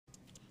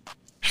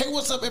Hey,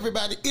 what's up,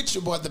 everybody? It's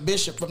your boy, The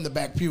Bishop from the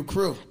Back Pew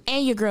Crew.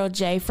 And your girl,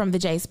 Jay from the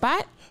J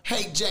Spot.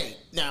 Hey, Jay,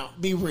 now,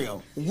 be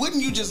real.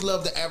 Wouldn't you just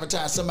love to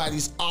advertise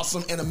somebody's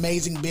awesome and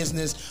amazing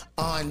business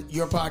on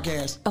your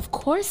podcast? Of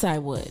course I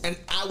would. And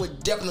I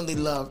would definitely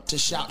love to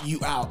shout you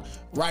out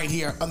right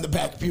here on the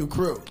Back Pew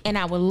Crew. And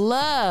I would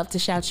love to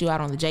shout you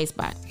out on the J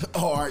Spot.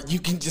 Or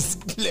you can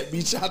just let me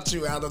shout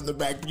you out on the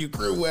Back Pew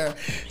Crew, where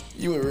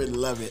you would really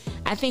love it.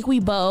 I think we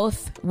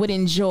both would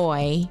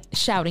enjoy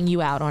shouting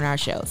you out on our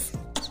shows.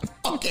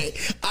 Okay,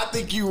 I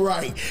think you're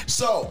right.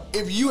 So,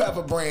 if you have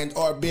a brand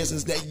or a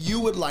business that you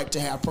would like to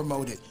have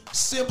promoted,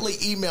 simply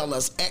email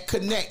us at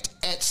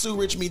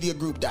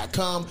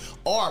connect@SueRichMediaGroup.com,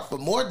 or for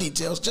more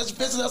details, just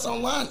visit us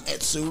online at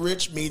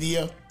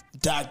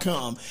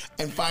SueRichMedia.com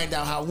and find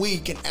out how we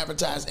can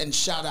advertise and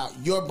shout out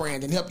your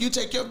brand and help you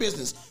take your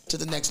business to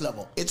the next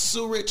level. It's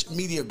Sue Rich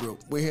Media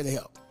Group. We're here to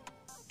help.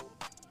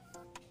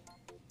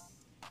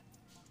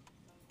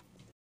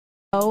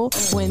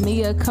 When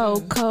Nia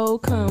Coco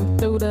come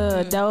through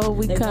the door,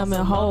 we coming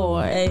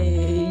hard.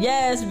 Hey,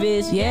 yes,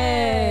 bitch.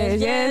 Yes,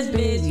 yes,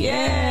 bitch.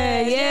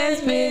 Yeah, yes,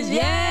 bitch.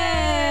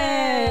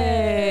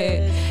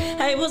 Yeah.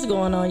 Hey, what's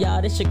going on,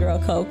 y'all? This your girl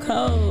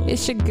Coco.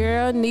 It's your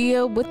girl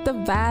Nia with the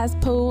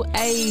Vibes Pool.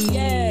 Ayy.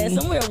 Yes,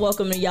 and we're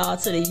welcoming y'all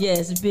to the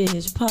Yes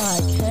Bitch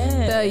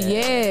podcast. The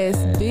Yes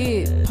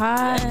Bitch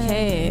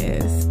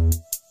podcast.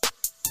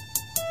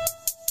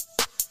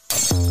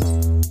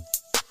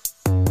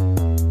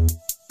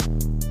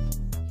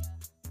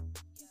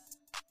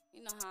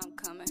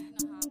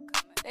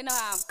 They know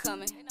how I'm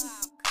coming.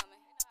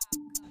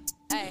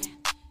 Hey.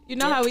 You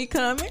know how we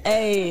coming?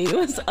 Hey,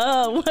 what's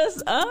up?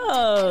 What's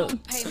up?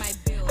 Pay my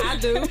bills. I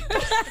do.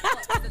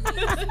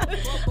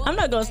 I'm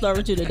not gonna start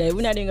with you today.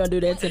 We're not even gonna do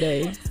that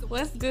today.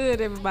 What's good,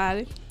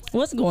 everybody?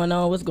 What's going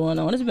on? What's going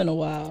on? It's been a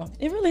while.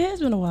 It really has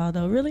been a while,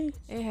 though. Really?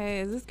 It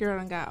has. This girl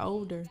done got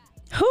older.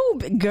 Who?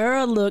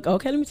 Girl, look.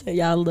 Okay, let me tell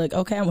y'all. Look.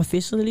 Okay, I'm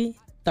officially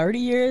 30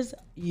 years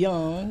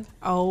young.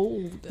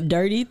 Old.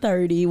 Dirty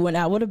 30. Went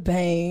out with a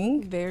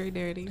bang. Very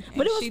dirty.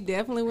 But she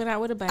definitely went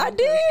out with a bang. I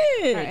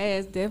did. Her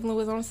ass definitely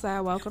was on the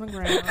sidewalk on the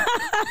ground.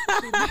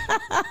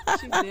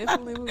 she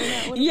definitely went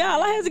out with a Y'all,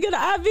 bang. I had to get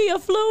an IV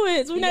of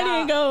fluids. We not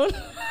even going.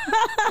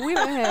 We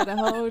done had the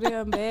whole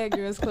damn Bad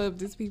Girls Club.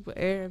 These people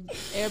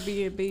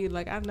Airbnb.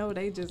 Like, I know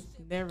they just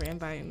never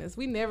inviting us.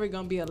 We never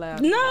gonna be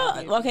allowed.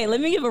 No. Okay,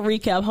 let me give a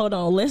recap. Hold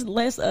on. Let's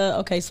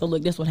okay, so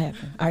look, this what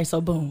happened. All right, so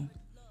boom.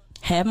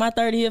 Had my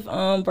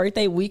 30th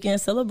birthday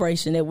weekend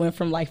celebration. It went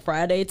from like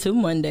Friday to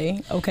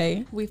Monday.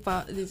 Okay.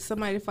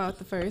 Somebody fought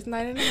the first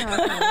night in the house.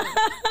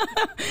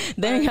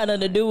 They ain't got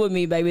nothing to do with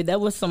me, baby. That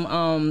was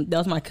that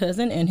was my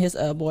cousin and his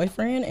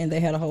boyfriend, and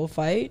they had a whole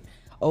fight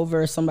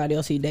over somebody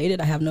else he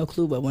dated. I have no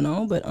clue what went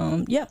on, but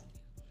yeah.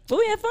 But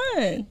we had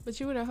fun.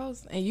 But you were the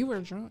host, and you were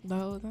drunk the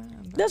whole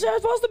time. That's what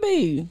I'm supposed to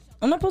be.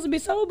 I'm not supposed to be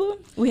sober.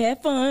 We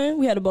had fun.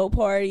 We had a boat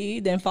party,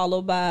 then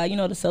followed by,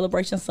 the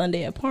celebration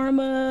Sunday at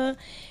Parma.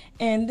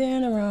 And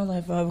then around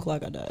like 5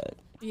 o'clock, I died.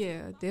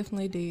 Yeah,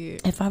 definitely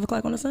did. At 5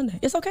 o'clock on a Sunday.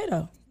 It's okay,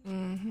 though.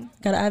 Mm-hmm.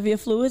 Got an IV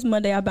of fluids.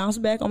 Monday, I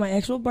bounced back on my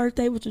actual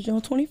birthday, which was June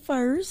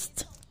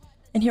 21st.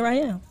 And here I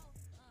am.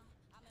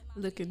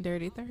 Looking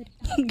dirty 30.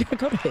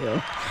 Go to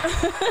hell.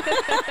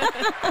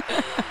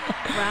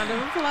 Round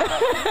of applause.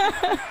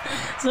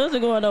 So what's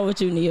going on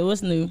with you, Nia?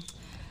 What's new?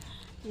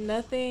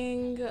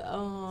 Nothing.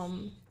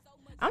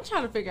 I'm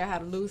trying to figure out how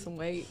to lose some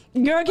weight.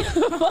 Girl,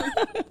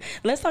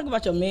 let's talk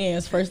about your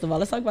mans, first of all.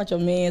 Let's talk about your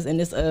mans and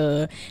this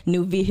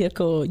new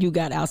vehicle you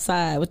got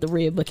outside with the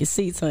red bucket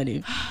seats,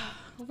 honey.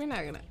 We're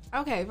not gonna.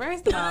 Okay,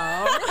 first of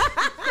all,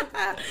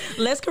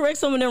 let's correct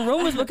some of them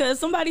rumors, because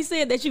somebody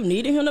said that you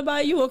needed him to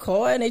buy you a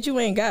car and that you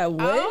ain't got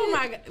what? Oh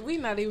my God, we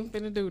not even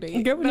finna do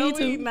that. Girl, we need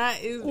to. We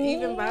not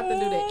even about to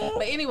do that.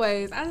 But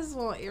anyways, I just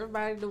want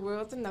everybody in the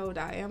world to know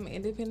that I am an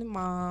independent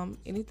mom.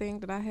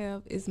 Anything that I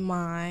have is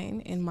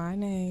mine in my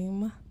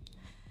name,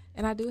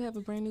 and I do have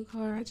a brand new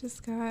car I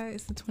just got.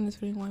 It's a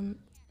 2021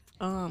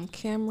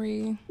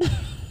 Camry.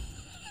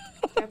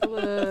 Got the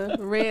little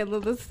red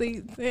little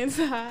seats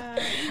inside.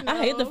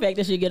 I hate the fact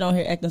that she get on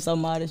here acting so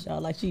modest,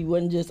 y'all. Like she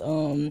wasn't just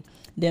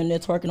damn near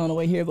twerking on the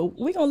way here. But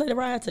we gonna let it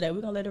ride today.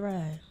 We gonna let it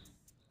ride.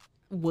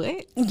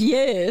 What?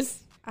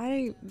 Yes.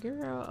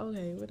 Girl,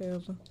 okay,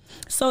 whatever.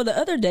 So the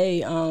other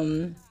day,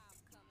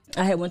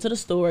 I had went to the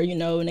store,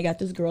 and they got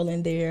this girl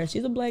in there.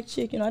 She's a black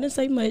chick, I didn't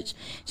say much.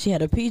 She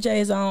had her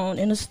PJs on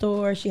in the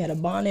store. She had a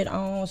bonnet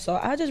on. So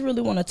I just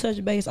really want to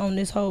touch base on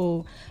this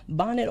whole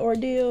bonnet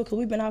ordeal, because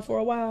we've been out for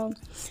a while.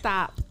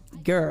 Stop.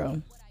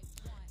 Girl.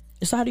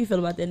 So how do you feel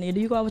about that, Nia? Do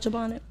you go out with your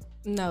bonnet?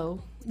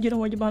 No. You don't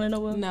wear your bonnet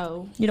nowhere?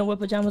 No. You don't wear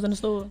pajamas in the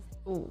store?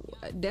 Ooh,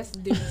 that's a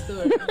different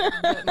story.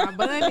 But my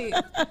bonnet,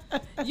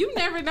 you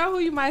never know who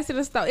you might see in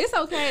the store. It's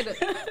okay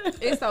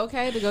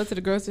to go to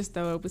the grocery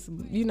store with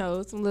some,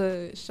 some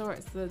little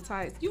shorts, little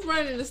tights. You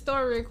run in the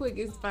store real quick,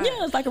 it's fine.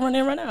 Yeah, it's like a run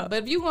in, run out.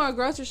 But if you going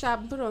grocery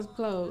shopping, put on some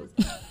clothes.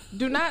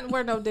 Do not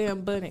wear no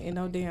damn bonnet and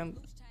no damn.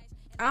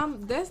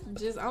 I'm just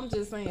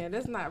saying,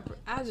 that's not.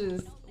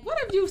 What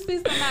if you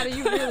see somebody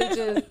you really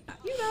just,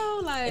 you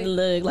know, like...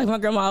 Look, like my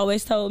grandma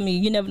always told me,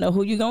 you never know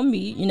who you're going to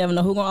meet. You never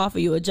know who's going to offer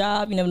you a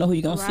job. You never know who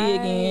you're going to see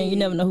again. You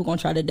never know who's going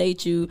to try to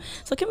date you.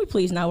 So can we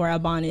please not wear our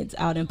bonnets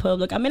out in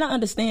public? I mean, I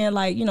understand,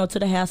 like, you know, to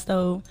the hair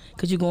store,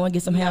 because you go and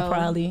get some hair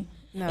probably.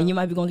 No. And you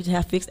might be going to get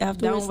your hair fixed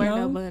afterwards. Don't wear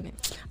no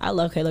bonnet. I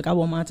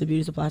wore mine to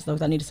beauty supply store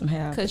because I needed some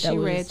hair. Because she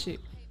ratchet.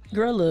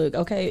 Girl, look,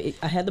 okay,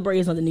 I had the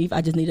braids underneath.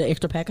 I just needed an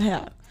extra pack of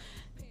hair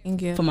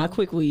for my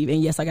quick weave.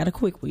 And yes, I got a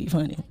quick weave,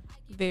 honey.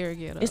 Very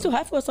ghetto. It's too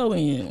hot for a sew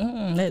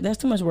in. That's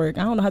too much work.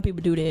 I don't know how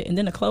people do that. And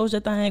then the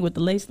closure thing with the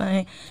lace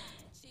thing,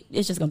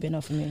 it's just gonna be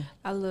enough for me.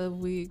 I love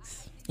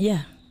wigs.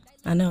 Yeah,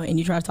 I know. And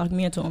you try to talk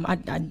me into them. I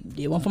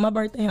did one for my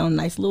birthday on a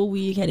nice little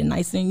wig, had it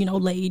nice and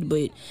laid.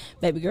 But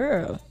baby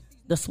girl,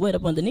 the sweat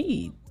up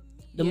underneath,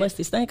 the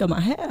musty stink of my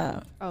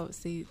hair. Oh,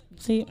 see.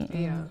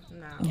 Yeah,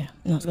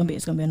 no, it's gonna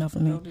be enough for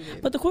me.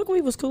 But the quick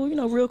weave was cool.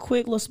 Real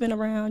quick, little spin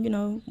around.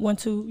 1,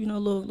 2.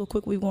 Little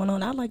quick weave going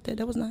on. I like that.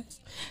 That was nice.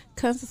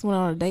 Constance went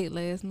on a date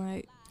last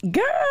night.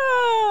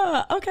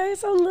 Girl, okay,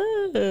 so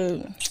look.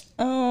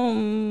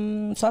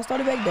 So I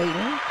started back dating.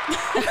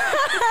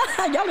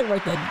 Y'all didn't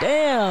write that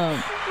down.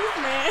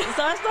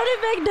 So I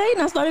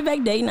started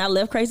back dating. I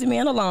left Crazy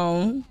Man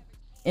alone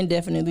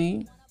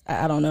indefinitely.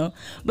 I don't know,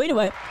 but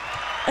anyway.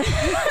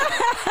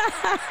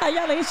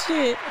 Y'all ain't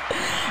shit.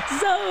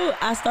 So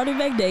I started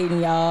back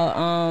dating,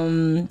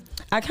 y'all.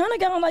 I kind of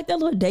got on like that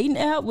little dating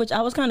app, which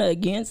I was kind of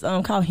against,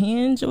 called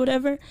Hinge or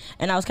whatever.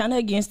 And I was kind of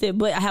against it,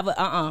 but I have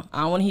I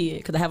don't want to hear it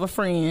because I have a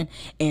friend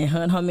and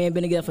her man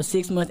been together for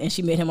 6 months and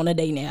she met him on a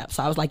dating app.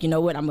 So I was like, you know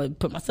what? I'm going to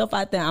put myself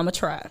out there. I'm going to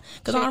try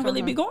because I don't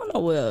really be going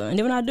nowhere. And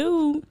then when I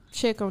do.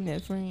 Check on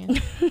that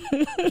friend.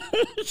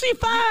 She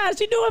fine.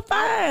 She doing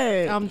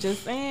fine. I'm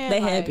just saying. They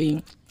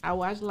happy. I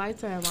watch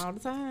Lifetime all the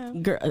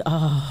time. Girl,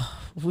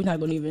 we're not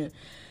going to even.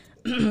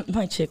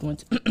 Might check one.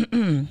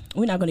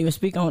 We're not gonna even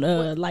speak on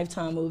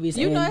Lifetime movies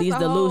and these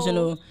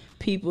delusional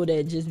people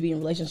that just be in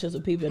relationships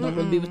with people that don't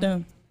really be with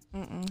them.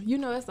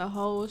 It's a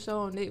whole show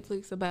on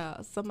Netflix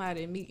about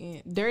somebody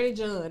meeting Dirty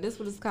John. That's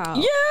what it's called.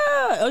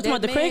 Yeah, it's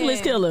about the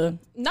Craigslist killer.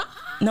 No,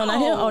 not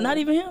him. Oh, not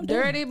even him.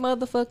 Dirty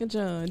motherfucking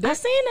John. I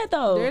seen that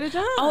though. Dirty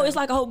John. Oh, it's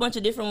like a whole bunch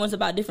of different ones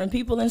about different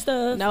people and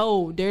stuff.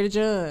 No, Dirty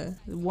John.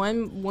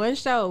 One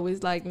show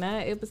is like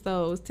 9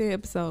 episodes, 10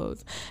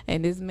 episodes,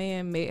 and this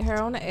man met her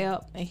on the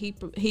app, and he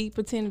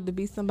pretended to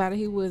be somebody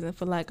he wasn't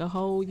for like a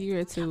whole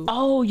year or two.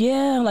 Oh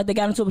yeah, like they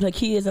got into it with her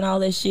kids and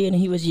all that shit,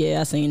 and he was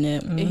I seen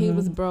that. And he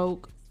was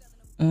broke.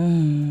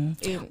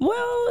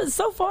 Well,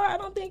 so far I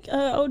don't think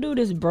old dude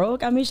is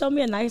broke. I mean, showed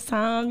me a nice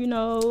time,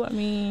 I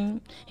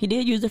mean, he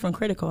did use different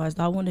credit cards.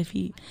 I wonder if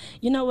he,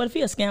 if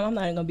he a scam, I'm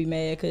not even gonna be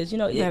mad because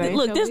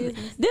look,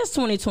 this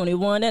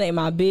 2021, that ain't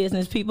my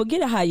business. People,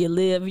 get it how you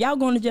live. If y'all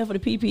going to jail for the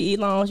PPE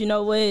loans, you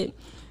know what?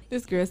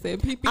 This girl said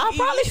PPE. I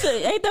probably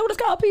should. Ain't that what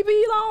it's called?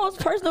 PPE loans?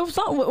 Personal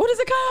something. What is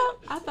it called?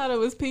 I thought it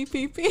was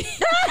PPP.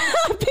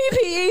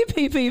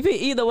 PPE.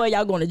 Either way,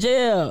 y'all going to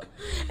jail.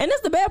 And that's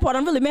the bad part.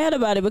 I'm really mad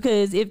about it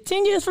because if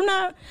 10 years from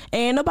now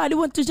and nobody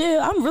went to jail,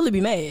 I'm really be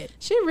mad.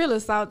 She really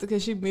salty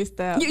because she missed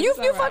out. You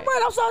fuck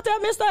right. I'm salty I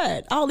missed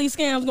out. All these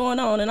scams going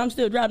on and I'm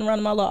still driving around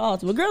in my little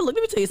Alta. But girl, look,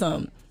 let me tell you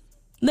something.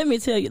 Let me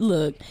tell you,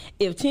 look,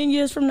 if 10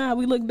 years from now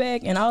we look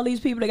back and all these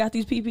people that got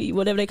these PPE,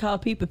 whatever they call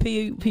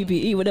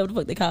PPE, whatever the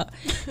fuck they call,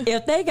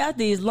 if they got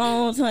these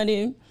loans,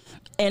 honey,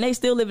 and they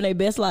still living their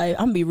best life,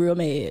 I'm gonna be real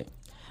mad.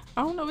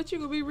 I don't know what you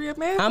gonna be real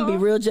mad for. I'm gonna be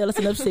real jealous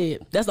and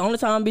upset. That's the only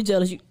time I'm be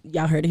jealous.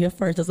 Y'all heard it here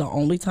first. That's the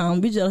only time I'm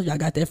be jealous. Y'all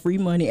got that free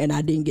money and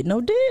I didn't get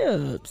no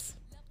dibs.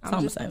 That's all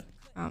I'm saying.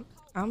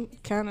 I'm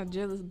kind of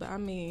jealous, but I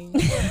mean,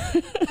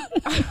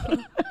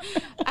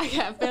 I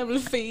got family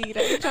to feed.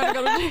 I ain't trying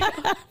to go to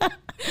jail.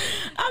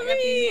 I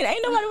mean,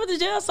 ain't nobody went to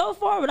jail so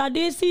far, but I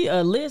did see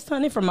a list,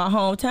 honey, from my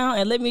hometown,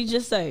 and let me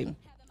just say,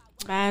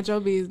 mind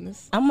your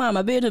business. I'm mind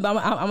my business, but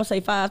I'm gonna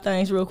say 5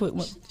 things real quick.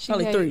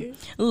 Probably 3.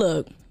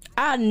 Look,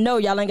 I know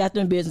y'all ain't got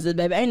them businesses,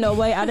 baby. Ain't no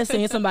way I done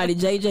seen somebody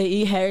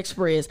JJE Hair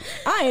Express.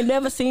 I ain't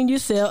never seen you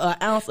sell an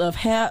ounce of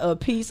hair, a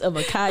piece of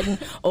a cotton,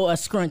 or a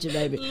scrunchie,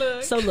 baby.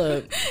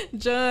 Look.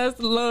 John's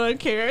lawn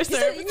care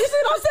service. You see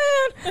what I'm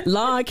saying?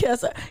 Lawn care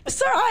service.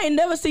 Sir, I ain't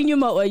never seen you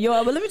mow a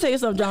yard, but let me tell you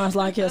something, John's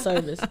lawn care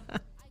service.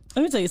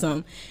 Let me tell you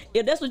something.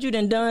 If that's what you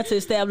done to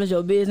establish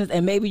your business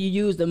and maybe you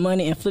use the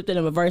money and flipped it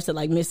and reversed it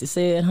like Missy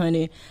said,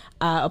 honey,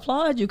 I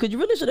applaud you because you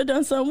really should have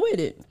done something with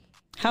it.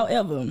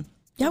 However,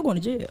 y'all going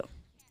to jail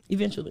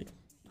eventually.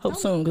 Hope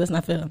soon, because that's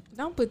not fair.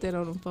 Don't put that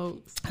on them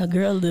folks. A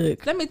girl,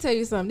 look. Let me tell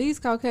you something. These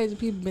Caucasian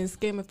people been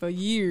scamming for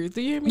years.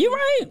 Do you hear me? You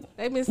right.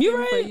 They've been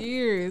scamming for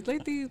years.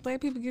 Let these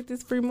black people get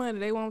this free money.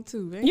 They want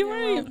to. You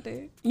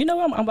right. You know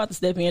what? I'm about to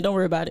step in. Don't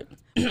worry about it.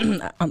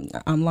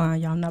 I'm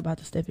lying, y'all. I'm not about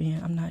to step in.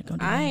 I'm not going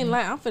to do I ain't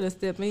lying. I'm finna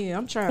step in.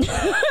 I'm trying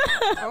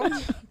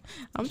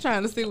I'm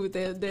trying to see what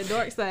that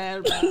dark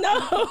side about.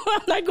 No,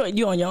 I'm not going.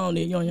 You on your own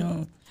there. You on your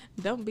own.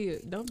 Don't be.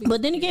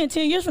 But then again,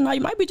 10 years from now,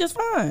 you might be just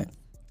fine.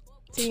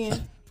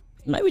 10.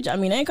 Maybe, I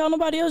mean, they ain't called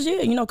nobody else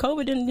yet. You know,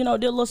 COVID did a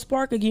little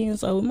spark again,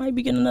 so we might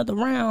be getting another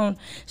round.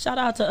 Shout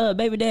out to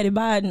baby daddy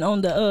Biden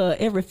on the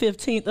every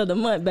 15th of the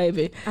month,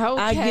 baby.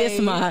 Okay. I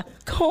get my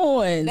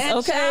coins, That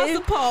okay? child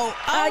support.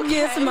 I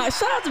get my,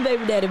 shout out to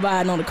baby daddy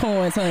Biden on the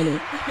coins, honey.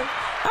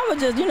 I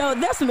was just,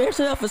 that's some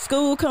extra help for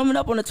school coming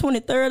up on the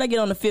 23rd. I get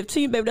on the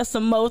 15th, baby. That's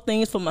some more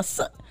things for my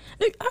son.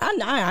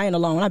 I ain't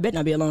alone. I bet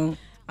not be alone.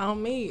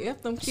 On me,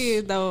 F them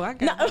kids though. I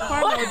got my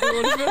partner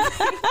doing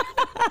it.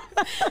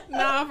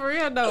 Nah, for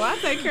real though. I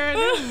take care of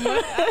them.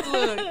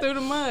 Look through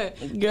the mud.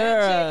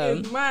 Girl. That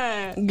check is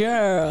mine.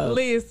 Girl.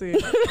 Listen.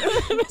 So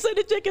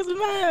the check is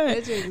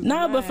mine.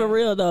 Nah, but for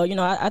real though,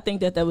 I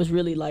think that was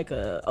really like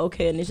a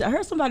okay initiative. I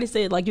heard somebody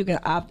say like you can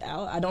opt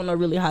out. I don't know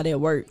really how that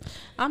works.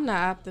 I'm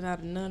not opting out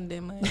of none of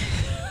that money.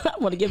 I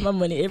want to get my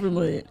money every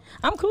month.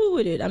 I'm cool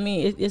with it. I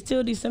mean, it's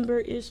till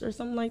December-ish or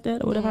something like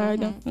that or whatever. I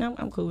go. No,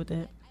 I'm cool with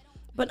that.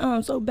 But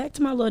so back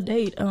to my little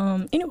date.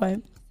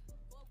 Anyway,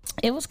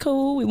 it was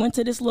cool. We went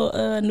to this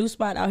little new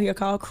spot out here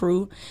called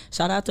Crew.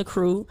 Shout out to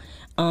Crew.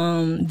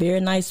 Very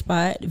nice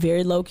spot,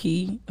 very low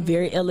key,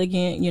 very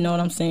elegant. You know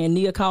what I'm saying?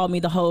 Nia called me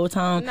the whole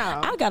time.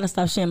 No. I gotta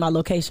stop sharing my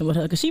location with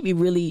her because she be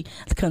really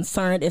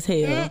concerned as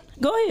hell.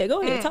 Go ahead.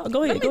 Talk,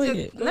 go ahead.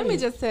 Let me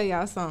just tell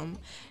y'all something.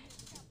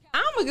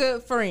 I'm a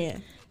good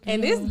friend.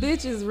 And this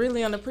bitch is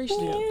really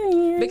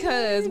unappreciative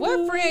because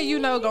what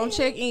friend gonna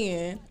check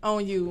in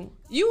on you?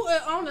 You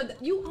on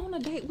a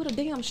date with a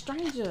damn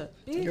stranger,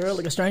 bitch. Girl,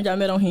 like a stranger I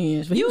met on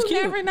Hinge. But he was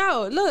cute. Never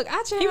know. Look,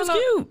 He was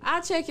cute. I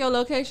check your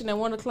location at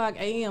 1:00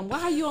 a.m.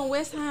 Why are you on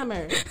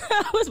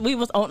Westheimer? We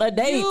was on a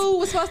date. You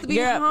was supposed to be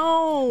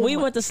home. We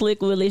went to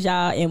Slick Willie's,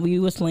 y'all, and we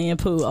was playing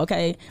pool.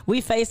 Okay,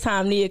 we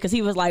FaceTime Nia because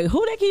he was like,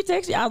 "Who that keep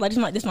texting?" I was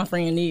like, "This my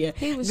friend Nia."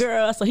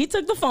 Girl, so he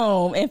took the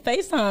phone and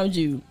FaceTimed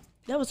you.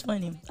 That was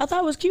funny. I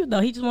thought it was cute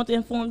though. He just wanted to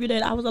inform you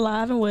that I was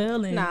alive and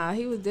well. And nah,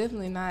 he was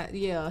definitely not.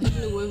 Yeah, he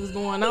knew what was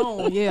going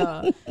on.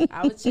 Yeah,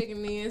 I was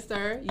checking in,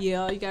 sir.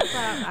 Yeah, you got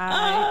time.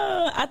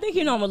 I think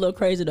I'm a little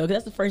crazy though, because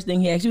that's the first thing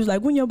he asked. He was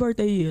like, "When your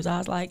birthday is?" I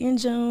was like, "In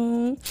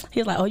June."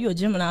 He was like, "Oh, you a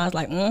Gemini?" I was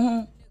like,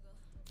 "Mm-hmm."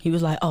 He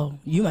was like, "Oh,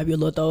 you might be a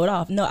little throw it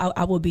off." No,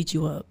 I will beat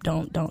you up.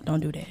 Don't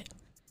do that.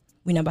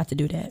 We're not about to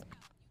do that.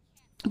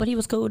 But he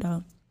was cool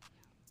though.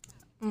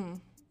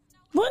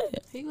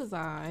 What? He was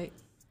alright.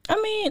 I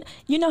mean,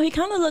 he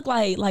kind of looked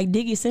like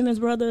Diggy Simmons'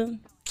 brother.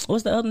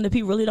 What's the other one that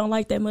people really don't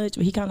like that much?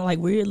 But he kind of like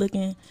weird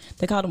looking.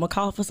 They called him a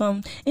cough or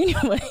something.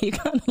 Anyway, he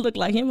kind of looked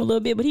like him a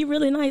little bit, but he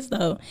really nice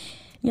though.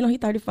 He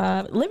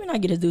 35. Let me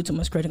not get his dude too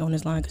much credit on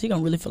this line because he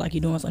gonna really feel like he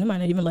doing something. He might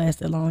not even last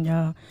that long,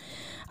 y'all.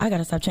 I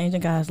gotta stop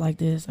changing guys like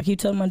this. I keep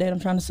telling my dad I'm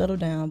trying to settle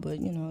down, but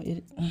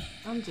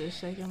I'm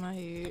just shaking my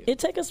head. It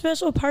take a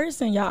special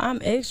person, y'all. I'm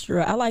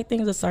extra. I like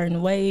things a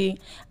certain way.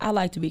 I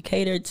like to be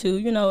catered to,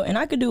 and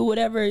I could do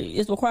whatever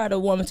is required of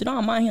a woman to do. I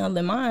don't mind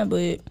handling mine,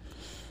 but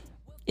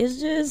it's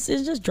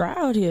just dry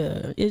out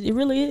here. It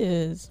really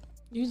is.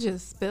 You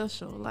just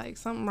special. Like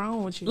something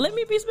wrong with you. Let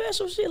me be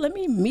special, shit. Let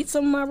me meet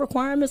some of my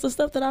requirements and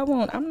stuff that I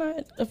want. I'm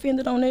not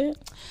offended on that.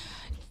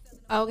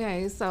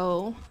 Okay,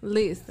 so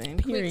listen.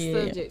 Period.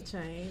 Quick subject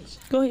change.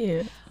 Go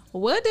ahead.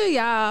 What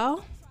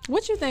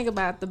you think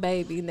about the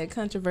baby and the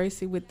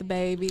controversy with the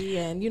baby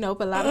and, a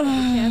lot of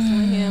people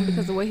canceling him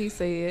because of what he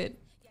said?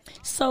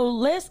 So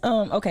let's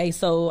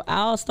so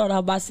I'll start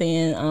off by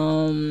saying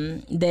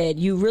that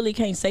you really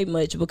can't say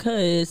much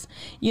because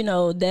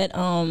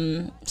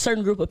that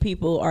certain group of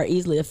people are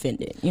easily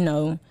offended,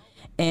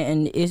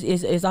 and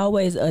it's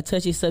always a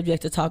touchy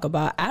subject to talk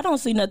about. I don't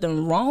see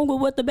nothing wrong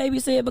with what the baby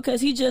said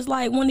because he just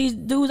like one of these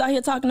dudes out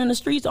here talking in the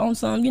streets on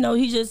some,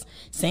 he just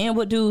saying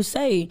what dudes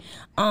say.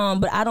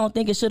 But I don't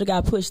think it should have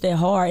got pushed that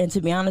hard, and to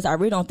be honest, I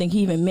really don't think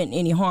he even meant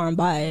any harm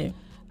by it.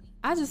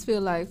 I just feel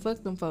like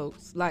fuck them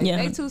folks. Like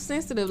they too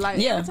sensitive. Like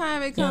every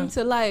time it comes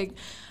to like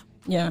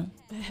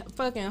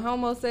fucking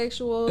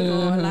homosexuals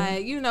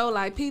or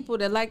like people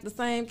that like the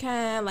same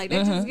kind, like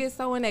they just get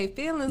so in their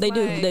feelings.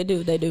 They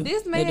do.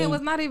 This man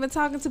was not even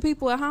talking to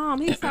people at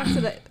home. He was talking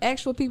to the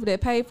actual people that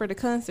paid for the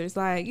concerts.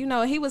 Like,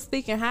 he was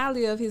speaking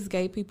highly of his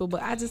gay people,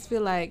 but I just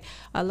feel like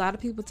a lot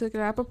of people took it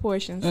out of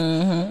proportions.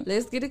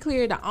 Let's get it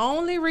clear. The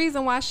only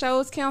reason why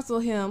shows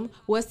canceled him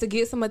was to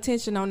get some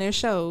attention on their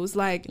shows.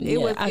 Like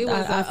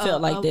I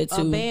felt like that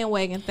too. A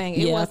bandwagon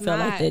thing. I felt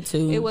like that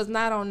too. It was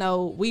not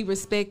on we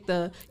respect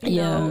the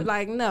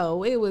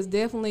no, it was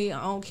definitely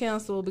on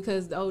cancel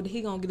because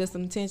he gonna get us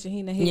some attention.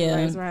 He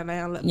raised right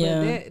now.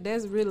 But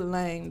that's really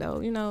lame though.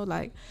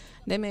 Like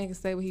that man can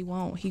say what he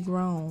want. He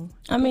grown.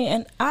 I mean,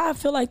 and I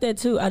feel like that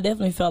too. I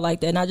definitely felt like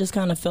that, and I just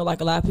kind of felt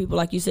like a lot of people,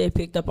 like you said,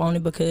 picked up on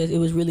it because it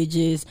was really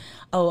just,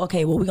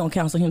 okay, well, we're gonna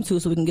cancel him too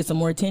so we can get some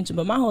more attention.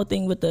 But my whole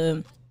thing with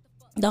the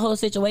whole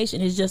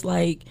situation is just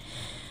like,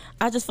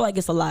 I just feel like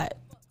it's a lot.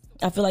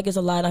 I feel like it's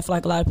a lot. I feel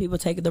like a lot of people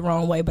take it the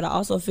wrong way, but I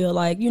also feel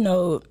like, you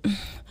know,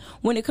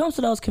 when it comes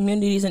to those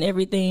communities and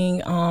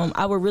everything,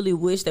 I would really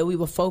wish that we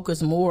would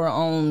focus more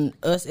on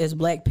us as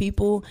black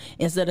people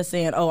instead of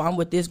saying, oh, I'm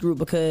with this group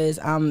because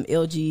I'm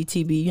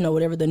LGTB, you know,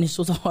 whatever the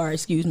initials are.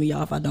 Excuse me,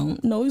 y'all, if I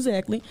don't know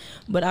exactly.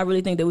 But I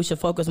really think that we should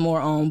focus more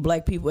on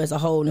black people as a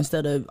whole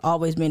instead of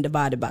always being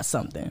divided by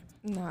something.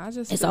 No, I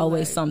just It's feel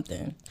always like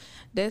something.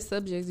 that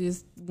subject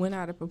just went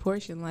out of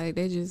proportion. Like,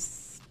 they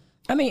just...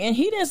 I mean, and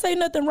he didn't say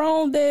nothing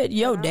wrong that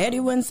your daddy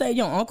wouldn't say,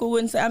 your uncle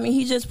wouldn't say. I mean,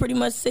 he just pretty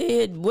much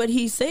said what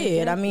he said.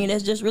 Exactly. I mean,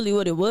 that's just really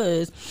what it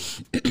was.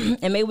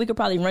 And maybe we could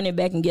probably run it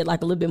back and get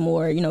like a little bit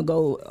more, you know,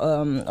 go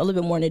a little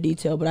bit more into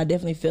detail. But I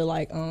definitely feel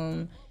like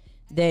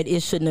that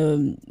it shouldn't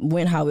have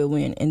went how it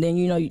went. And then,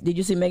 you know, did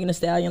you see Megan Thee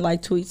Stallion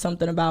like tweet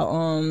something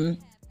about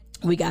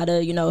we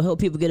gotta, you know, help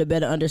people get a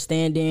better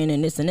understanding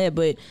and this and that.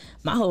 But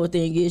my whole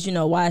thing is, you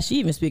know, why is she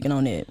even speaking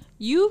on it?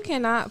 You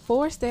cannot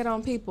force that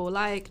on people.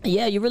 Like,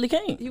 yeah, you really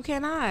can't. You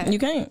cannot. You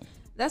can't.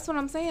 That's what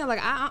I'm saying. Like,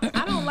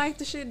 I don't like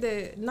the shit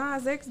that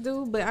Nas X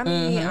do, but I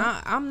mean,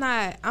 I'm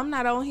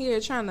not on here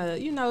trying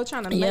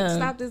to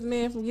stop this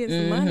man from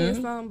getting some money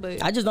or something.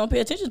 But I just don't pay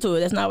attention to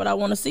it. That's not what I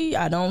want to see.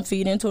 I don't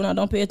feed into it. And I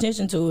don't pay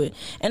attention to it.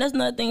 And that's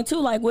another thing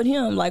too. Like with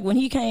him, like when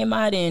he came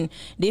out and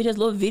did his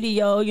little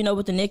video, you know,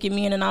 with the naked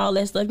men and all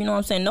that stuff. You know what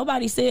I'm saying?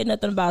 Nobody said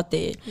nothing about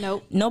that.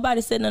 Nope.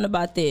 Nobody said nothing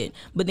about that.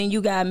 But then you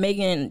got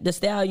Megan Thee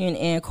Stallion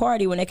and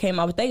Cardi when they came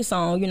out with their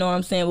song. You know what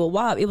I'm saying? Well,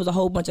 WAP, it was a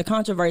whole bunch of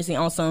controversy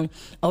on some.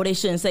 Oh, they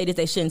shouldn't say this.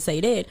 They shouldn't say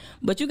that.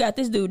 But you got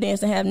this dude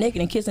dancing half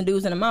naked and kissing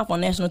dudes in the mouth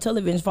on national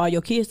television for all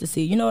your kids to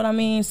see. You know what I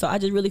mean? So I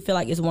just really feel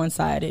like it's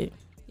one-sided.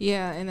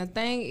 Yeah, and the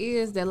thing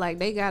is that like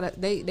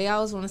they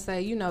always want to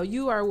say, you know,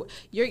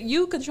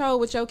 you control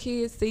what your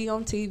kids see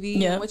on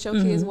TV and what your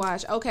kids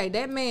watch. Okay,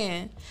 that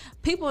man,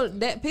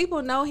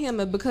 people know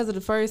him because of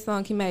the first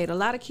song he made. A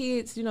lot of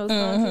kids, you know,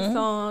 sung his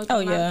songs.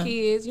 A lot of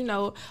kids, you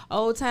know,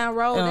 Old Town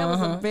Road. That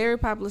was a very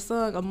popular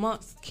song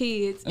amongst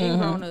kids and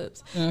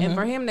grown-ups. And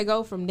for him to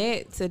go from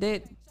that to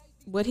that,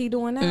 what he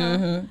doing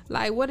now,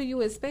 like, what do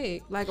you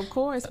expect? Like, of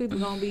course, people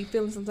gonna be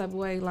feeling some type of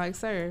way. Like,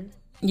 sir.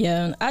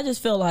 Yeah, I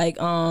just feel like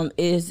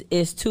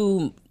it's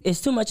too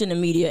much in the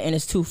media and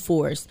it's too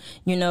forced.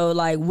 You know,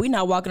 like we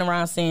not walking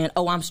around saying,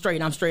 "Oh, I'm straight,"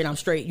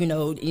 you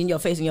know, in your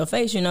face,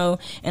 you know.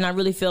 And I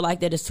really feel like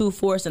that it's too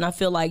forced, and I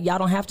feel like y'all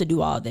don't have to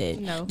do all that.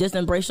 No. Just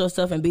embrace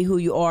yourself and be who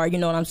you are. You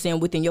know what I'm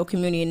saying, within your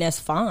community, and that's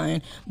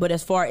fine. But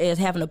as far as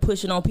having to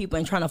push it on people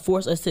and trying to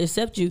force us to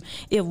accept you,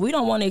 if we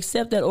don't want to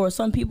accept that, or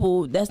some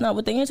people that's not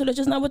what they into, that's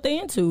just not what they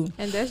into,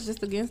 and that's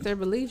just against their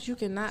beliefs. You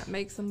cannot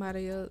make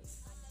somebody else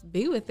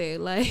be with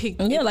it. Like,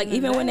 yeah, like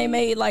even when they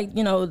made, like,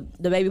 you know,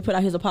 the baby put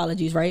out his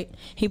apologies, right?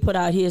 He put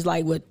out his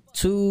like what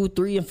 2,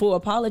 3, and 4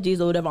 apologies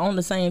or whatever on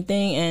the same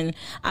thing, and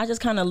I just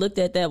kind of looked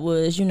at that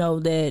was, you know,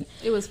 that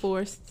it was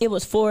forced,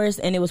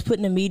 and it was put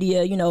in the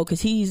media, you know,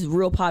 because he's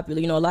real popular.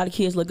 You know, a lot of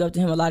kids look up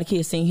to him, a lot of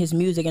kids sing his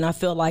music, and I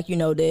felt like, you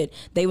know, that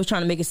they was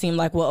trying to make it seem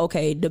like, well,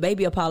 okay, the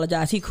baby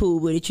apologized, he cool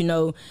with it, you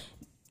know.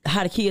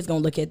 How the kids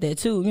gonna look at that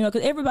too, you know,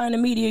 because everybody in the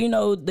media, you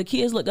know, the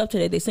kids look up to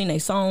that, they sing their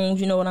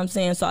songs, you know what I'm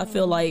saying? So I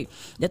feel like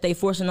that they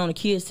forcing on the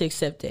kids to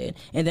accept that,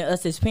 and then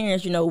us as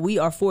parents, you know, we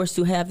are forced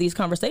to have these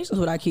conversations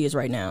with our kids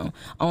right now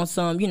on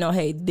some, you know,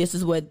 hey, this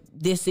is what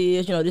this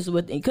is, you know, this is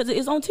what, because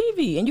it's on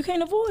TV and you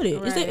can't avoid it.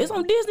 Right. It's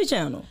on Disney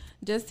Channel.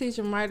 Just teach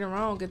them right and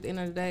wrong at the end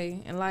of the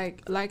day. And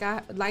like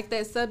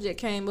that subject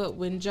came up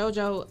when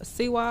JoJo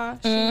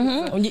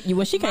Siwa,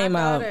 when she came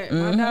out,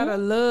 my daughter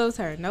loves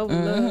her. Nova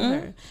loves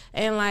her,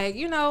 and like,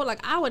 you know,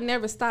 like I would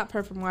never stop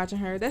her from watching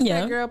her. That's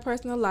that girl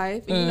personal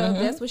life. And, you know,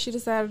 if that's what she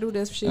decided to do,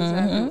 that's what she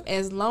decided to do.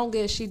 As long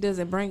as she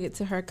doesn't bring it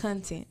to her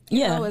content,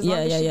 you know, as long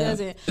as she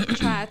doesn't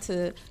try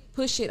to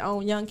push it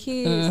on young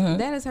kids,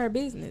 that is her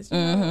business. You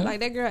know? Like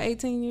that girl,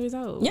 18 years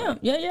old.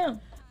 Yeah.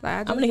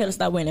 Like, I'm gonna get her to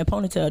stop wearing that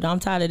ponytail. I'm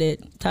tired of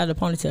that. Tired of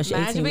the ponytail. She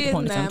 18 with the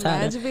ponytail.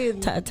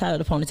 I'm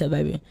tired of the ponytail,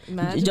 baby.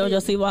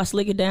 JoJo Siwa,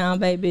 slick it down,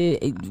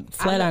 baby.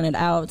 Flat iron it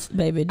out,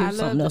 baby. Do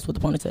something else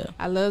with the ponytail.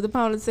 I love the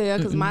ponytail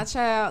because my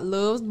child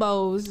loves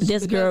bows.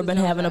 This girl been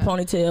having a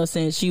ponytail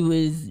since she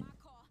was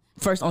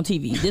first on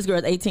TV. This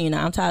girl's 18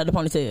 now. I'm tired of the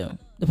ponytail.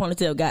 The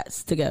ponytail got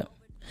to go.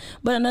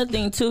 But another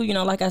thing too, you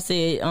know, like I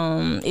said,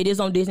 it is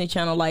on Disney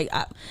Channel. Like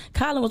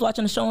Colin was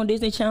watching the show on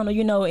Disney Channel,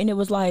 you know, and it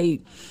was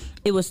like,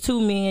 it was 2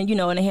 men, you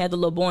know, and they had the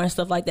little boy and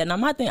stuff like that. Now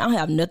my thing, I don't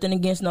have nothing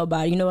against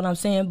nobody, you know what I'm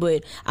saying?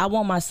 But I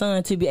want my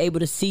son to be able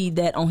to see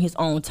that on his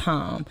own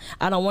time.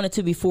 I don't want it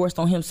to be forced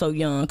on him so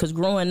young, because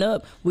growing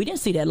up, we didn't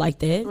see that like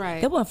that.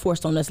 Right. It wasn't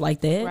forced on us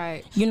like that.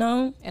 Right. You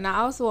know? And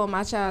I also want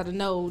my child to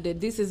know that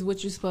this is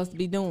what you're supposed to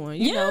be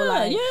doing. You know,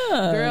 like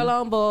girl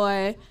on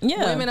boy,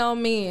 women on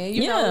men.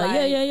 You know,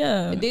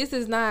 like, this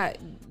is not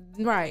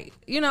right.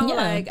 You know,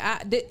 like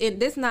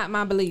this not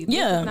my belief.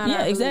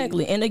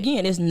 Exactly. And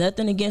again, it's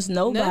nothing against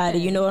nobody.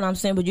 You know what I'm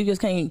saying? But you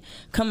just can't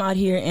come out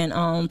here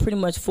and pretty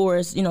much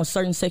force, you know,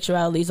 certain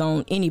sexualities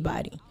on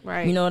anybody.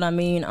 Right. You know what I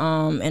mean?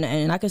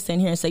 And I could stand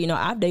here and say, you know,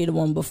 I've dated a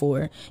woman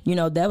before. You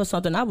know, that was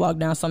something I walked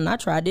down, something I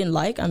tried, didn't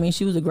like. I mean,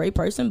 she was a great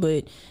person,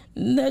 but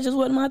that just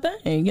wasn't my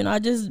thing. You know,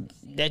 that just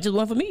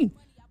wasn't for me.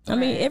 I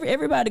mean,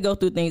 everybody go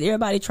through things.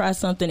 Everybody try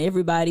something.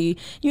 Everybody,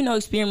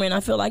 experiment. I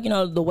feel like,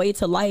 the way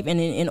to life and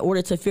in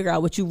order to figure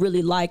out what you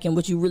really like and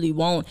what you really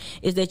want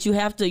is that you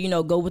have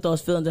to, go with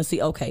those feelings and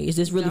see, okay, is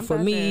this really for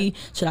me?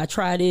 Should I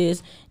try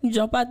this? You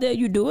jump out there,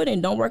 you do it,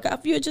 and don't work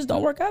out for you. It just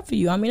don't work out for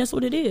you. I mean, that's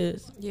what it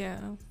is. Yeah.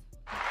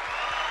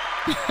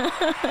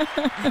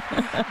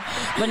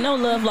 But no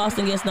love lost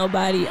against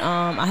nobody.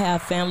 I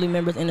have family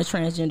members in the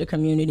transgender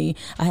community.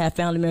 I have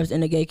family members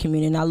in the gay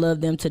community, and I love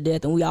them to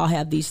death. And we all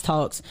have these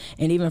talks.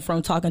 And even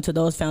from talking to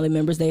those family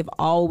members, they've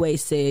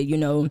always said,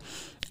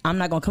 I'm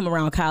not going to come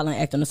around Kyle and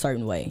act in a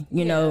certain way.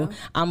 I'm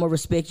going to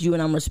respect you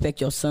and I'm going to respect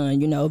your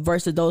son,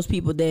 versus those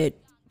people that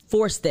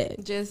force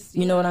that. Just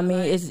you know what I mean?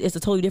 It's a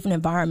totally different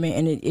environment,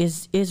 and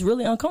it's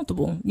really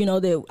uncomfortable.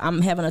 That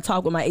I'm having a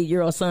talk with my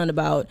 8-year-old son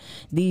about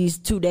these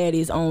two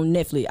daddies on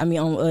Netflix. I mean,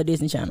 on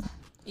Disney Channel.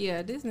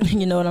 Yeah, Disney.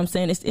 You know what I'm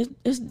saying?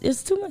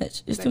 It's too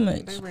much. It's too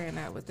much. They ran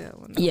out with that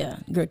one. Yeah,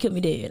 girl, kill me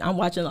dead. I'm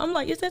watching. I'm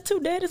like, is that two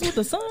daddies with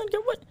a son?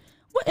 Girl,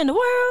 what in the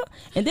world?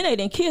 And then they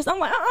didn't kiss. I'm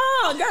like,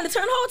 gotta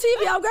turn the whole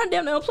TV off.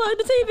 Goddamn, they unplug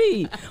the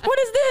TV. What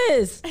is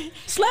this?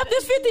 Slap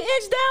this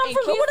 50-inch down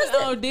from what is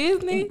that? On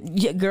Disney?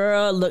 Yeah,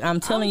 girl, look, I'm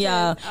telling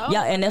y'all,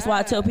 and that's why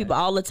I tell people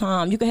all the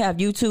time, you can have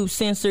YouTube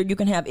censored, you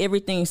can have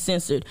everything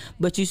censored,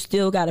 but you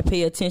still gotta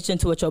pay attention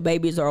to what your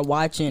babies are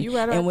watching.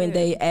 And when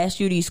they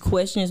ask you these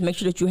questions, make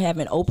sure that you have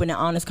an open and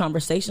honest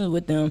conversations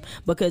with them,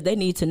 because they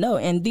need to know.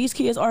 And these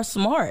kids are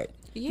smart.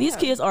 Yeah. These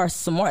kids are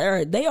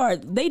smart. They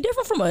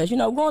different from us.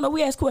 Growing up,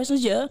 we ask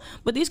questions,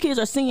 but these kids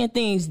are seeing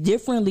things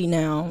differently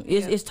now.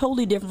 It's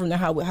totally different from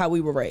how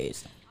we were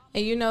raised.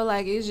 And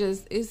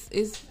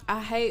I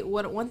hate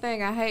one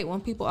thing I hate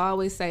when people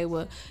always say,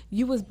 well,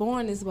 you was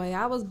born this way,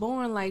 I was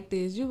born like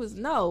this. You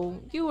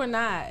were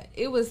not.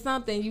 It was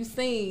something you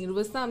seen. It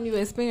was something you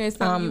experienced,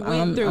 something you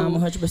went through. I'm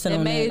 100% that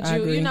on made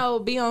that. you,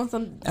 be on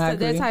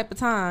that type of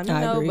time,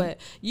 but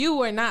you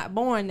were not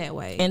born that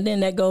way. And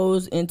then that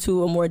goes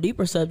into a more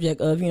deeper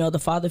subject of, the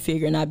father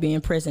figure not being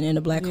present in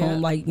the black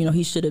home like,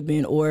 he should have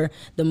been, or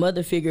the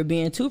mother figure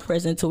being too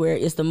present to where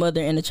it's the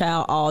mother and the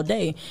child all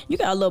day. You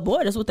got a little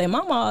boy that's with their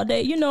mama all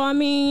day,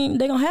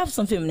 they're gonna have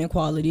some feminine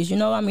qualities,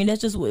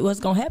 that's just what's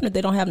gonna happen if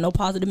they don't have no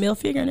positive male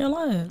figure in their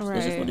lives. Right.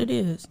 That's just what it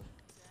is.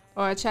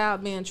 Or a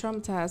child being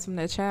traumatized from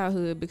their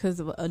childhood because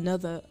of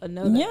another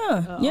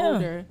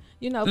older,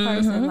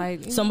 person.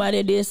 Like somebody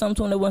that did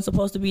something that wasn't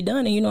supposed to be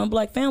done. And, in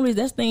black families,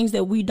 that's things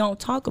that we don't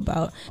talk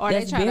about. Or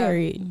that's they try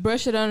buried. To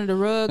brush it under the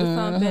rug or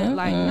something.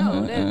 Like,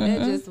 no,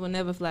 that just will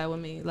never fly with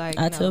me. Like,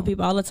 I tell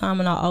people all the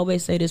time, and I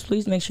always say this,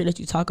 please make sure that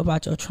you talk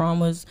about your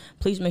traumas.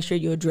 Please make sure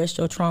you address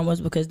your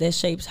traumas, because that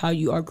shapes how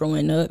you are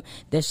growing up.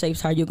 That shapes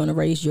how you're going to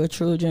raise your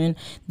children.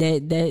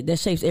 That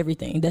shapes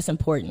everything. That's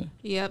important.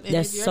 Yep. And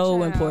that's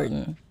so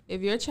important.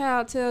 If your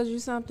child tells you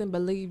something,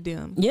 believe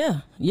them.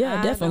 Yeah,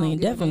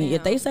 definitely.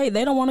 If they say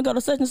they don't want to go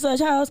to such and such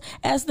house,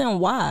 ask them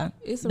why.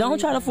 Don't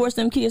try to force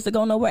them kids to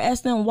go nowhere.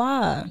 Ask them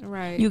why.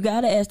 Right. You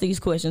got to ask these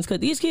questions, because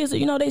these kids,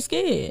 they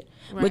scared.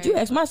 Right. But you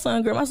ask my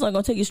son, girl, my son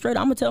going to take you straight.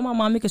 I'm going to tell my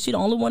mommy, because she the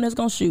only one that's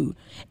going to shoot.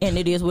 And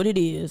it is what it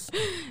is.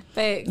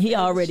 Facts. He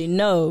already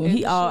know.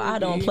 I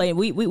don't play.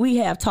 We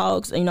have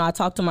talks. I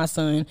talk to my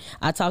son.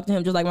 I talk to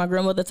him just like my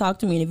grandmother talked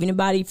to me. And if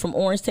anybody from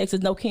Orange,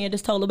 Texas, know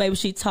Candace told her baby,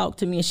 she talked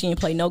to me and she ain't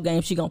play no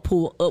game. She going to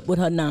pull up with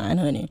her 9,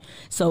 honey.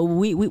 So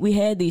we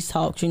had these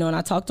talks, and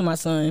I talk to my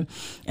son,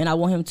 and I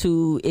want him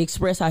to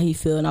express how he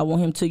feel, and I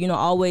want him to,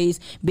 always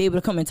be able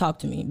to come and talk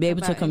to me, be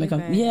able to come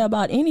anything. and come,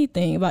 about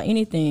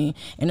anything.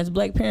 And as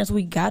black parents,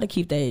 we got to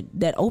keep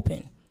that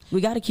open.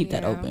 We got to keep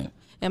that open.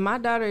 And my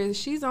daughter,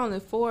 she's only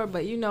 4,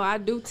 but I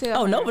do tell her.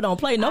 Oh, Nova don't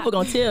play. Nova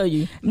gonna tell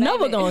you.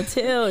 Nova gonna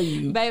tell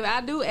you. Baby,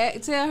 I do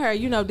tell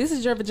her, this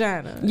is your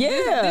vagina.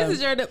 Yeah. This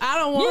is your, I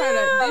don't want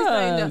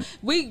her to,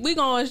 we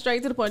going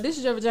straight to the point. This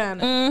is your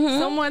vagina. Mm-hmm.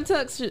 Someone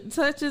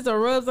touches or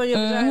rubs on your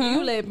vagina,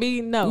 you let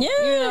me know.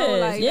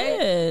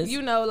 Yes,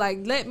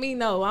 let me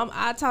know.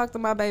 I talk to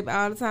my baby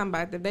all the time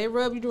about that. If they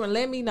rub you doing,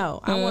 let me know.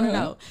 I want to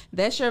know.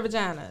 That's your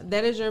vagina.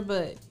 That is your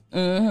butt.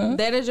 Mm-hmm.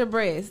 That is your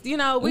breast. We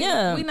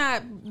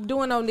not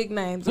doing no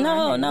nicknames.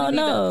 No.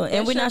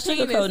 And we're not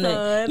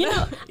sugarcoating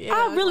it.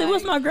 I really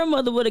wish my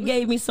grandmother would have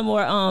gave me some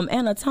more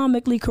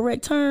anatomically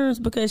correct terms,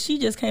 because she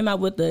just came out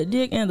with the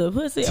dick and the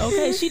pussy.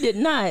 Okay, she did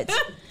not.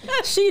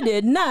 She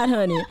did not,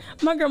 honey.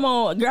 My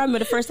grandma grabbed me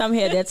the first time we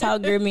had that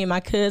talk, girl, me and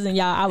my cousin,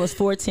 y'all. I was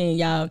 14,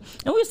 y'all. And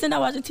we were sitting there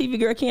watching TV.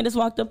 Girl Candace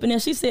walked up in there.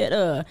 She said,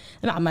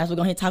 I might as well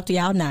go ahead and talk to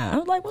y'all now. I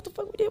was like, what the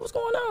fuck we did? What's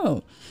going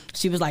on?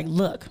 She was like,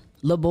 look,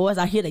 little boys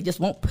out here, they just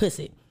want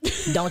pussy.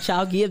 Don't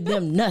y'all give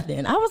them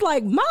nothing. I was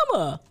like,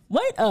 mama,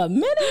 wait a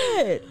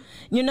minute.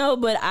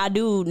 But I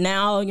do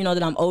now,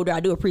 that I'm older, I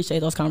do appreciate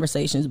those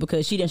conversations,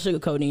 because she didn't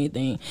sugarcoat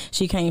anything.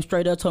 She came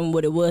straight up, told me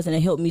what it was, and it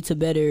helped me to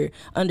better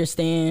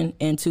understand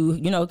and to,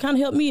 kind of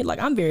help me. Like,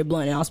 I'm very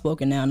blunt and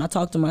outspoken now, and I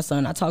talk to my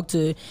son, I talk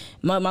to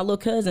my little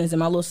cousins and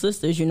my little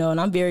sisters, and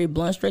I'm very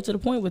blunt, straight to the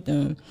point with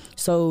them.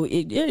 So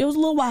it was a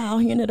little while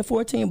here at the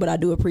 14, but I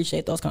do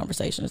appreciate those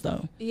conversations,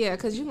 though. Yeah,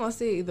 because you're going to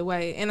see it either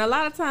way. And a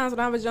lot of times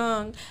when I was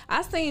young,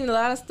 I seen a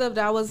lot of stuff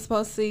that I wasn't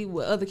supposed to see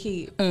with other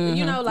kids.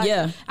 Mm-hmm.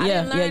 Like, I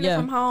didn't learn it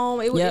from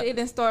home. It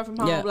didn't start from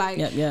home.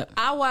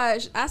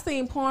 I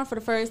seen porn for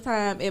the first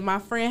time at my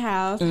friend's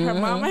house. Her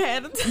mama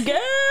had a tape. Girl,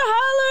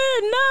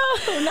 holler,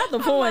 no, not the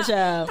porn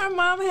child. Her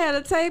mama had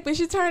a tape and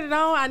she turned it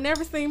on. I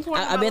never seen porn.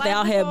 I bet they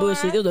all had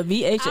bullshit. It was a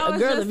VHS.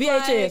 Girl, the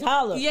VHS,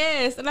 holler.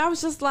 Yes, and I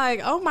was just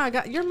like, oh my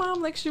God, your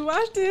mom lets you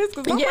watch this?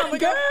 Cause my mama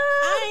girl.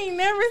 I ain't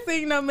never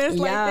seen no mess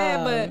like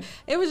that. But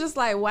it was just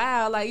like,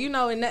 wow, like, you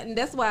know, and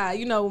that's why,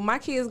 you know, my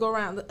kids go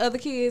around the other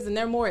kids and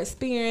they're more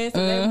experienced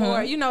and they're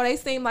more, you know, they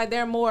seem like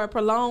they're more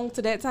prolonged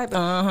to that type of.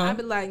 I'd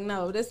be like,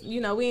 no, this,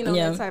 you know, we ain't on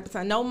that type of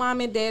time. No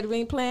mom and dad, we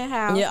ain't playing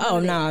house. Yeah. Oh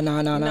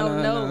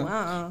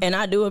no. And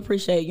I do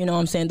appreciate, you know what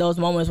I'm saying, those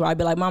moments where I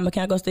be like, Mama,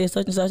 can I go stay at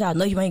such and such house?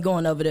 No, you ain't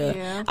going over there.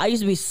 Yeah. I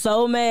used to be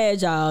so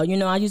mad, y'all. You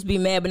know, I used to be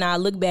mad, but now I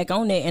look back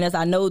on it, and as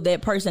I know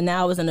that person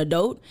now is an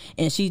adult,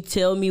 and she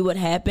tell me what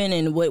happened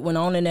and what went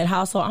on in that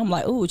household, I'm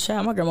like, ooh,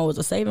 child, my grandma was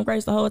a saving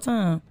grace the whole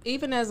time.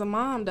 Even as a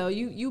mom, though,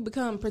 you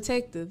become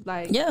protective.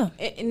 Like,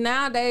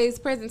 nowadays,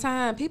 present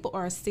time, people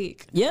are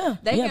sick. Yeah.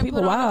 They can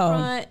people put on the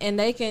front, and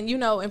they can, you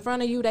know, in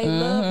front of you, they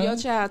love your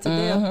child to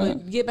death,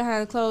 but get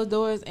behind closed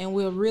doors and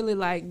will really,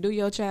 like, do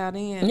your child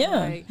in.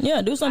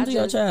 Yeah, do something to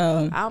your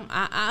child.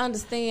 I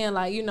understand,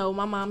 like, you know,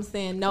 my mom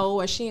saying no,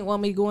 or she didn't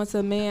want me to go into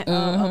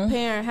a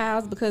parent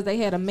house because they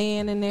had a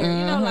man in there.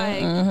 You know,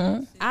 like,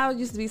 I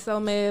used to be so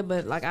mad,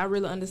 but, like, I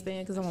really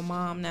understand because I'm a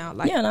mom now.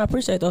 Like, yeah, and I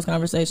appreciate those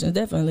conversations,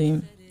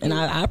 definitely. And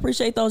I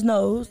appreciate those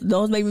no's.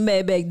 Those made me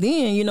mad back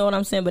then, you know what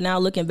I'm saying? But now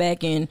looking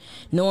back and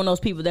knowing those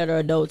people that are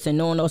adults and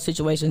knowing those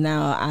situations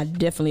now, I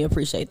definitely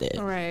appreciate that.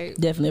 Right.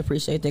 Definitely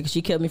appreciate that, because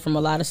she kept me from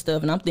a lot of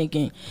stuff. And I'm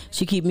thinking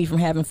she keep me from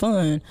having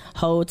fun.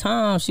 Whole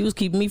time she was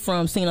keeping me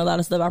from seeing a lot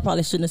of stuff I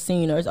probably shouldn't have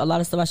seen, or a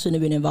lot of stuff I shouldn't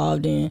have been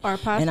involved in. Or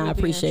possibly and I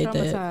appreciate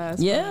being that.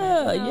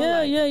 Yeah.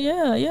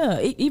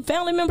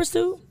 Family members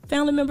too.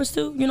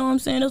 You know what I'm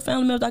saying? Those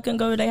family members, I couldn't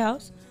go to their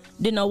house.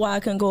 Didn't know why I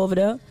couldn't go over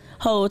there.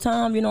 Whole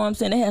time, you know what I'm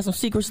saying, they had some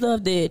secret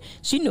stuff that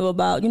she knew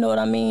about, you know what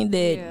I mean,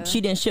 that she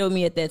didn't show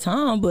me at that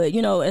time. But,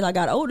 you know, as I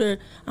got older,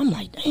 I'm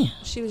like, damn,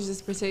 she was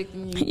just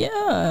protecting you. Yeah,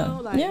 you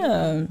know, like,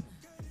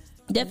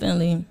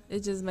 definitely. It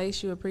just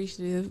makes you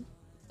appreciative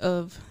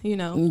of, you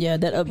know,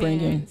 that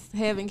upbringing,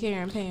 having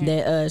caring parents.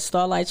 That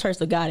Starlight Church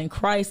of God in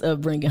Christ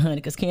upbringing, honey,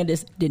 because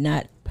Candace did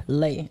not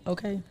play.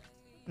 Okay,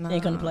 she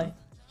ain't gonna play.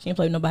 She ain't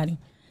play with nobody.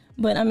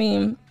 But I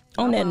mean,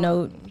 on that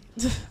note.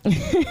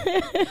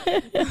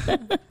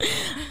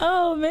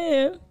 Oh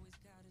man,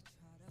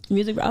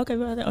 music.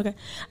 Okay.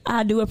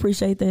 I do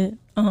appreciate that.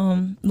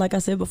 Like I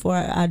said before,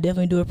 I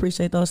definitely do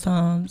appreciate those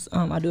times.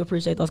 I do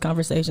appreciate those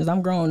conversations.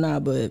 I'm grown now,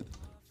 but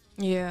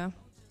I'm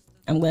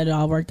glad it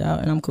all worked out,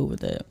 and I'm cool with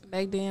that.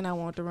 Back then, I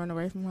wanted to run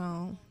away from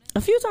home. A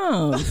few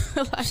times.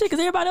 Shit, because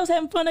everybody else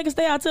having fun. They can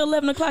stay out till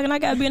 11 o'clock, and I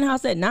got to be in the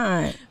house at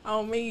 9.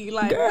 On me,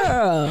 like,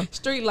 girl.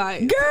 Street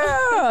lights.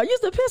 Girl,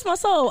 used to piss my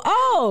soul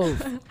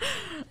off.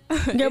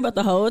 Girl, but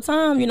the whole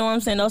time, you know what I'm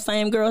saying, those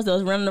same girls that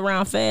was running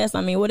around fast, I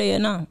mean, where they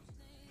at now?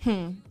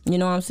 You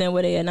know what I'm saying,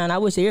 where they at now? And I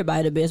wish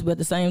everybody the best, but at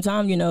the same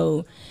time, you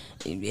know,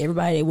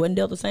 everybody wasn't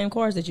dealt the same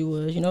cards that you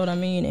was, you know what I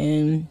mean?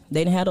 And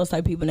they didn't have those type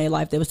of people in their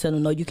life that was telling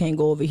them, no, you can't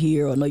go over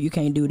here, or no, you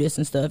can't do this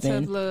and stuff.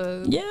 Tough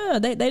love. Yeah,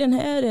 they didn't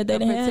have that. They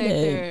didn't have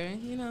that.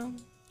 You know.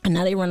 And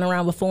now they running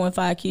around with 4 and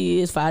 5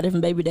 kids, 5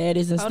 different baby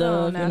daddies and Hold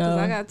stuff. On now, you know,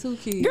 I got 2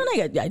 kids. Girl,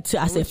 they got.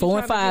 I said 4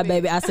 and 5,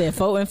 baby. I said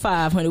 4 and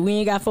 5, honey. We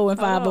ain't got 4 and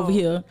 5 over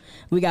here.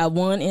 We got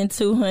 1 and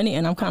 2, honey.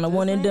 And I'm kind of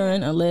one and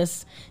done,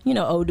 unless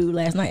old dude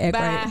last night act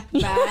right.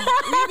 Bye.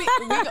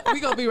 we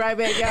gonna be right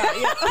back, y'all.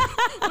 Yeah.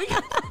 we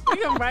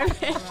gonna be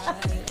right back.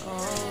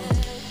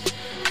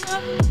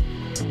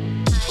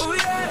 Oh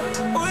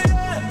yeah, oh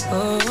yeah,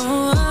 oh.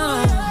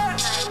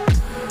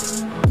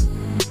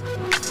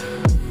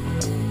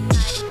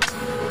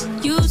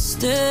 You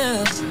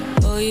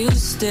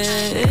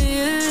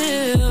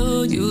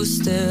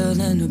still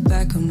in the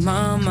back of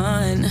my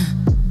mind,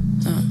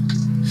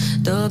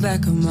 the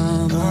back of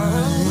my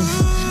mind.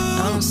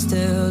 I'm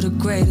still the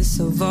greatest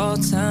of all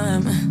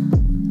time,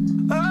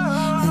 in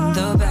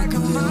the back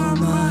of your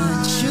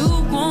mind. You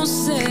won't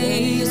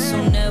say it, so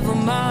never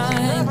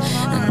mind.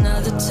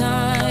 Another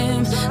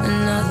time,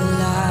 another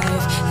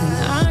life, and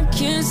I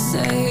can't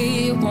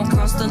say it won't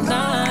cross the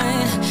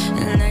line,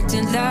 and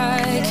acting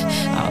like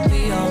I'll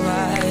be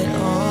alright.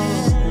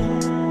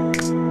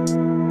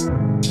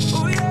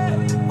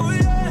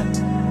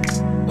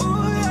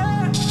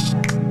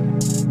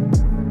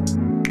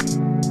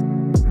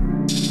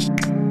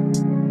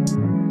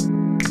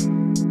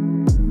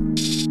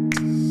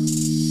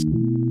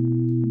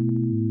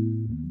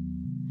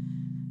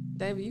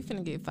 You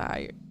finna get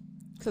fired.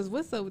 Cause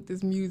what's up with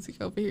this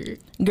music over here?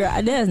 Girl,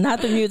 that is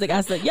not the music I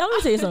said. Y'all, let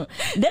me tell you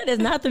something. That is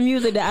not the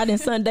music that I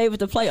didn't send David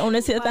to play on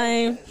this here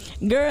thing.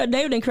 Girl,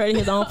 David didn't create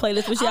his own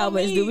playlist, which he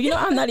always do. But you know,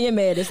 I'm not even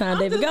mad this time,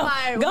 David. Go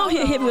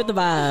ahead, hit me with the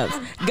vibes.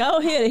 Go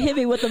ahead and hit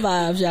me with the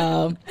vibes,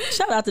 y'all.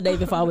 Shout out to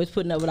David for always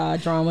putting up with our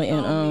drama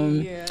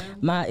and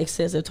my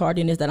excessive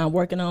tardiness that I'm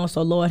working on.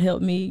 So Lord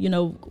help me. You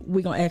know,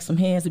 we gonna ask some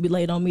hands to be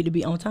laid on me to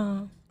be on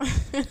time.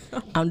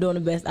 I'm doing the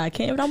best I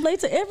can, but I'm late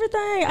to everything.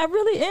 I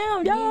really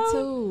am, y'all. Me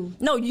too.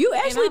 No, you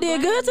actually did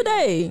blame good you.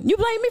 today. You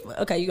blame me.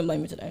 Okay, you can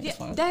blame me today. Yeah,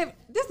 That's fine.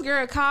 this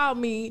girl called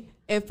me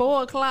at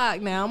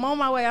 4:00 now. I'm on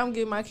my way. I'm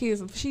getting my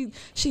kids.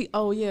 She.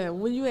 Oh yeah,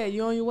 where you at?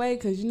 You on your way?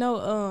 Cause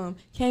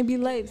can't be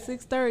late.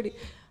 6:30.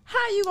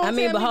 How you gonna? I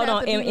mean, tell but me hold not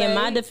on. to be In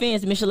my late?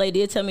 defense, Michelle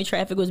did tell me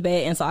traffic was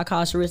bad, and so I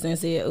called Sharissa and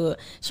said,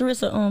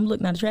 Sharissa, look,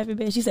 now the traffic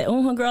bad. She said,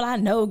 girl, I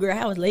know, girl,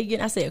 I was late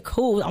getting. I said,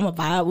 cool, I'm gonna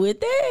vibe with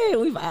that.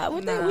 We vibe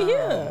with that. We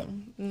here.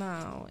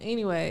 No.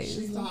 Anyways.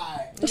 She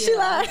lied. She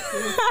like,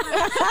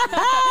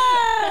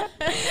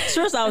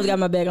 Sharissa always got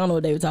my back. I don't know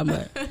what they were talking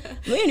about.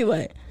 But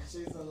anyway.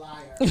 She's a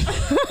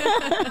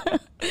liar.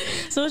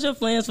 So what's your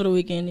plans for the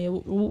weekend? Then?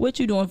 What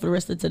you doing for the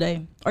rest of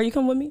today? Are you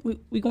coming with me?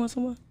 We going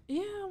somewhere?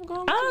 Yeah, I'm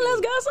going.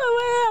 Let's go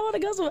somewhere. I want to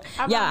go somewhere.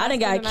 I'm Yeah, not I done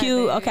spending got the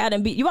cute. night Okay, I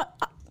done beat you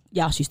up.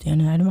 Y'all, she's staying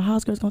the night in my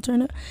house. Girl's gonna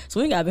turn up. So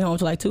we ain't gotta be home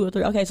till like 2 or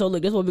 3. Okay, so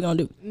look, this is what we gonna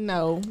do.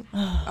 No,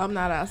 I'm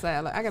not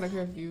outside. Like, I got a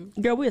curfew.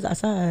 Girl, we is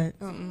outside.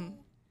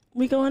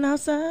 We going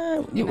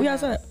outside. We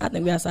outside. I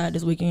think we outside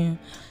this weekend.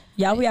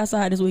 Y'all, we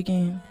outside this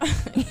weekend.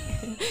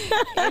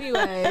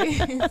 Anyway,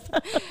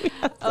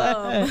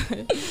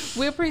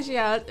 we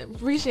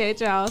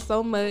appreciate y'all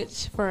so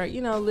much for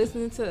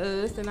listening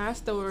to us and our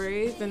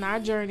stories and our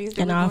journeys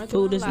that And we're our going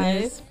through in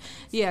foolishness.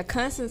 life. Yeah,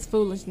 Constance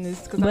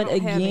foolishness. But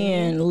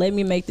again, let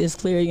me make this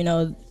clear.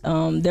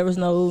 There was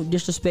no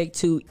disrespect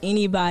to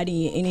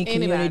anybody in any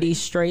community, Anybody.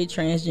 straight,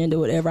 transgender,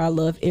 whatever. I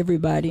love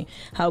everybody.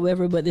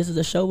 However, but this is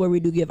a show where we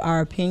do give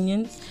our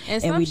opinions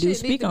and and some we do shit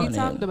speak need to on be it.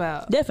 talked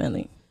about.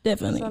 Definitely.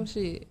 Some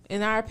shit.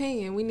 In our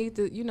opinion, we need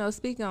to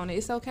speak on it.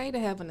 It's okay to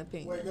have an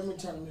opinion. Wait, let me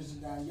turn the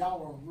music down. Y'all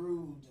were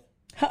rude.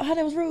 How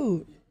that was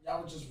rude?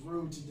 Y'all were just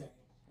rude today.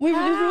 We were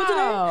just rude today?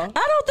 How?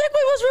 I don't think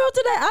we was rude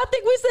today. I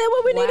think we said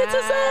what we needed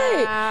to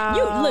say.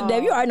 You look,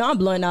 Dave, you already know I'm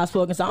blunt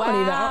outspoken, so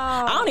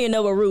I don't even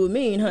know what rude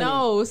mean, honey.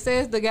 No,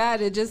 says the guy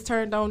that just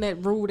turned on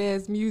that rude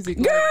ass music.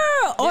 Girl,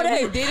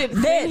 that we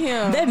didn't fit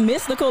him. that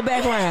mystical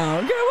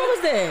background. Girl, what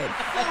was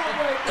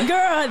that?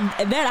 Girl,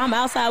 that I'm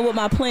outside with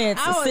my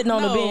plants sitting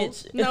on the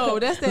bench. No,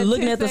 that's that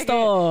looking 10 at the second-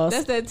 stars.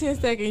 That's that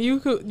 10-second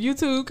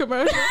YouTube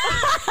commercial.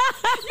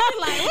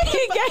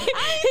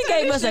 he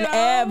gave us an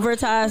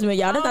advertisement,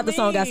 y'all. That's not the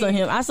song I sung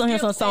him. I sung him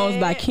some songs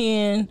by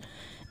Ken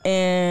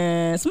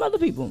and some other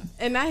people.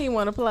 And now he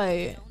want to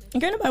play it.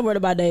 Girl, nobody worried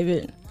about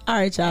David. All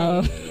right,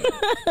 y'all.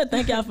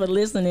 Thank y'all for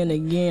listening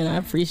again. I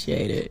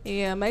appreciate it.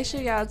 Yeah, make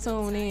sure y'all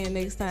tune in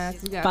next time.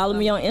 Follow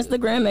me on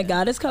Instagram at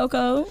Goddess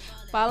Coco.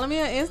 Follow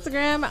me on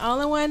Instagram at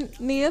Only One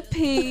Nia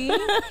P.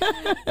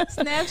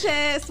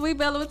 Snapchat Sweet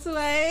Bella with 2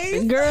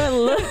 A's. Girl,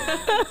 look.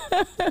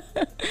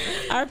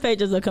 Our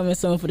pages are coming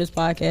soon for this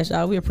podcast,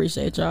 y'all. We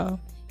appreciate y'all.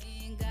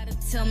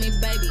 Tell me,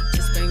 baby,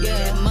 just bring me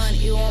that money.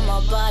 You want my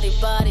body.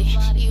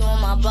 You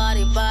want my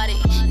body.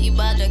 You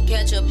bout to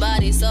catch a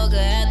body, so good,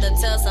 have to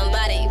tell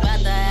somebody. About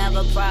to have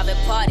a private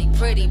party.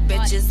 Pretty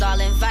bitches all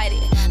invited.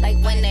 Like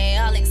when they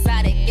all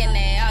excited, and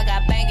they all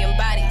got banging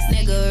bodies.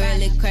 Nigga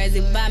really crazy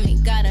about me.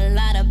 Got a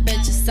lot of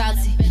bitches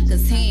salty.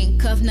 Cause he ain't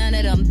cuffed none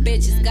of them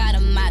bitches. Got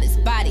him out his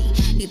body.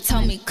 He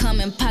told me come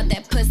and pop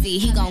that pussy.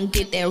 He gon'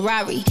 get that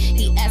Rari.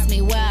 He asked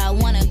me where I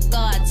wanna go.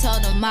 I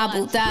told him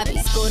Abu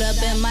Dhabi. Screwed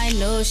up in my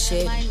new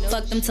shit.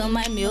 Fucked him to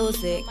my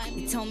music.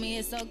 He told me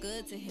it's so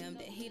good to him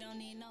that he don't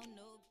need no